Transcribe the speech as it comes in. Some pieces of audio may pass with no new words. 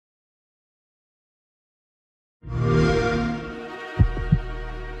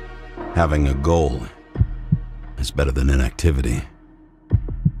Having a goal is better than inactivity.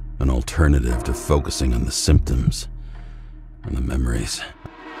 An alternative to focusing on the symptoms and the memories.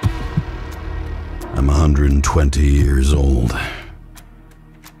 I'm 120 years old,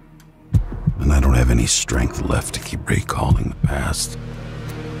 and I don't have any strength left to keep recalling the past.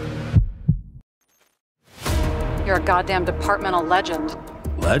 You're a goddamn departmental legend.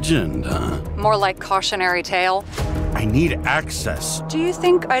 Legend, huh? More like cautionary tale. I need access. Do you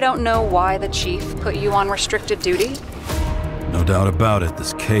think I don't know why the chief put you on restricted duty? No doubt about it,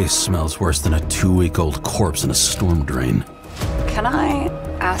 this case smells worse than a 2-week-old corpse in a storm drain. Can I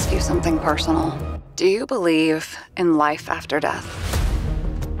ask you something personal? Do you believe in life after death?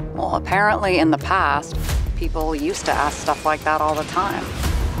 Well, apparently in the past, people used to ask stuff like that all the time.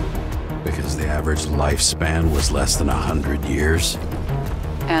 Because the average lifespan was less than 100 years?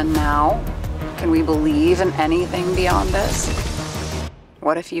 And now, can we believe in anything beyond this?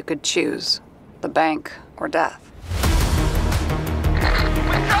 What if you could choose the bank or death?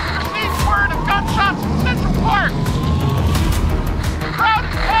 We just received word of gunshots from Central Park! The crowd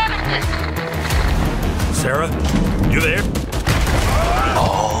is panicking! Sarah, you there?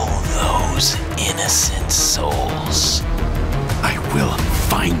 All those innocent souls. I will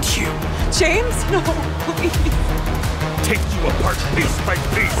find you. James, no, please. Take you apart piece by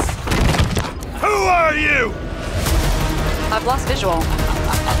piece. Who are you? I've lost visual.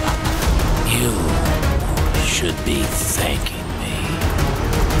 You should be thanking